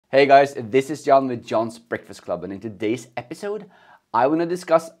Hey guys, this is John with John's Breakfast Club, and in today's episode I want to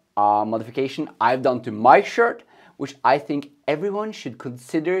discuss a modification I've done to my shirt which I think everyone should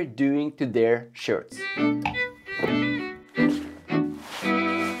consider doing to their shirts.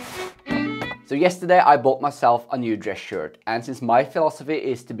 So yesterday I bought myself a new dress shirt, and since my philosophy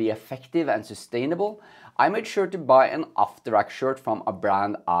is to be effective and sustainable, I made sure to buy an off-the-rack shirt from a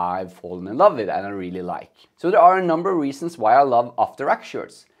brand I've fallen in love with and I really like. So there are a number of reasons why I love off-the-rack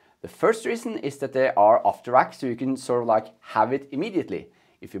shirts. The first reason is that they are off-the-rack, so you can sort of like have it immediately.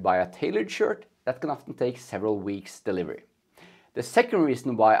 If you buy a tailored shirt, that can often take several weeks delivery. The second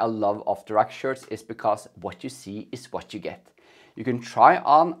reason why I love off-the-rack shirts is because what you see is what you get. You can try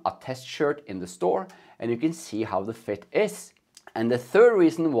on a test shirt in the store and you can see how the fit is. And the third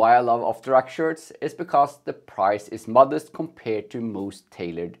reason why I love off-the-rack shirts is because the price is modest compared to most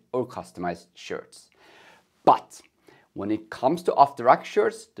tailored or customized shirts. But when it comes to off-the-rack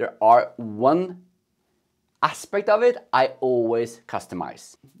shirts, there are one aspect of it I always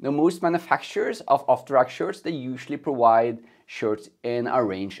customize. Now, most manufacturers of off-the-rack shirts, they usually provide shirts in a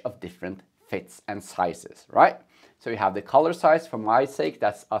range of different fits and sizes, right? So you have the collar size, for my sake,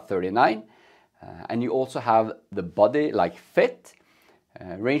 that's a 39. And you also have the body like fit,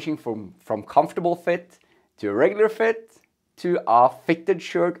 ranging from comfortable fit to a regular fit to a fitted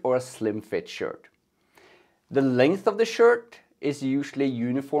shirt or a slim fit shirt. The length of the shirt is usually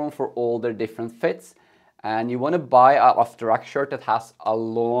uniform for all their different fits, and you want to buy an off-the-rack shirt that has a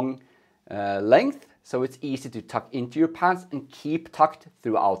long length, so it's easy to tuck into your pants and keep tucked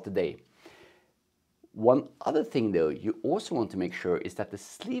throughout the day. One other thing though, you also want to make sure is that the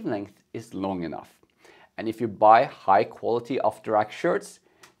sleeve length is long enough. And if you buy high quality off-the-rack shirts,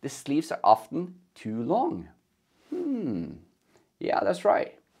 the sleeves are often too long. Yeah, that's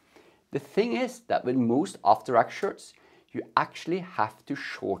right. The thing is that with most off-the-rack shirts, you actually have to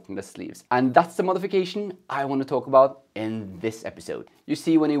shorten the sleeves. And that's the modification I want to talk about in this episode. You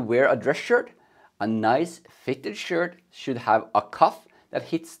see, when you wear a dress shirt, a nice fitted shirt should have a cuff that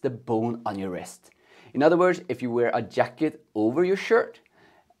hits the bone on your wrist. In other words, if you wear a jacket over your shirt,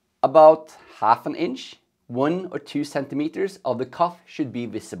 about half an inch, 1 or 2 centimeters of the cuff should be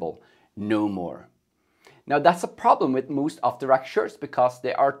visible, no more. Now that's a problem with most off-the-rack shirts because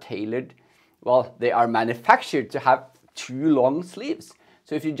they are tailored, well, they are manufactured to have too long sleeves.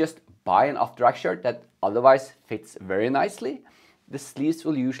 So if you just buy an off-the-rack shirt that otherwise fits very nicely, the sleeves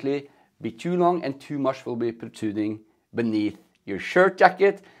will usually be too long and too much will be protruding beneath your shirt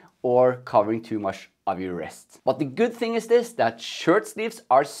jacket or covering too much of your wrist. But the good thing is this, that shirt sleeves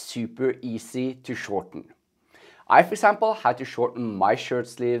are super easy to shorten. I, for example, had to shorten my shirt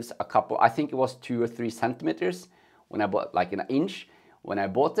sleeves I think it was 2 or 3 centimeters when I bought, like an inch when I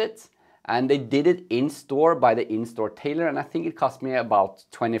bought it. And they did it in store by the in-store tailor, and I think it cost me about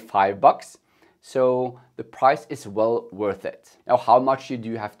 25 bucks. So the price is well worth it. Now, how much you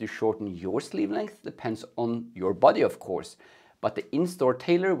do have to shorten your sleeve length depends on your body, of course. But the in-store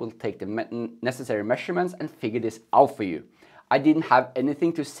tailor will take the necessary measurements and figure this out for you. I didn't have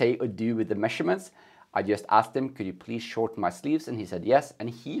anything to say or do with the measurements. I just asked him, could you please shorten my sleeves? And he said yes, and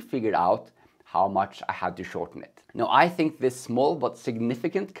he figured out how much I had to shorten it. Now, I think this small but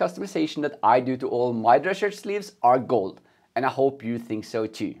significant customization that I do to all my dress shirt sleeves are gold, and I hope you think so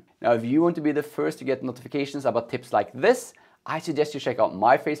too. Now, if you want to be the first to get notifications about tips like this, I suggest you check out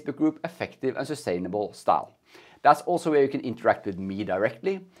my Facebook group, Effective and Sustainable Style. That's also where you can interact with me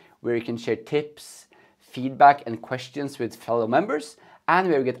directly, where you can share tips, feedback and questions with fellow members, and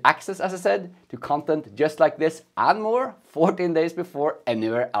where you get access, as I said, to content just like this and more 14 days before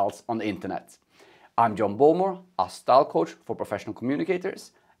anywhere else on the internet. I'm John Bolmore, a style coach for professional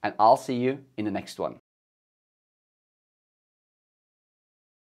communicators, and I'll see you in the next one.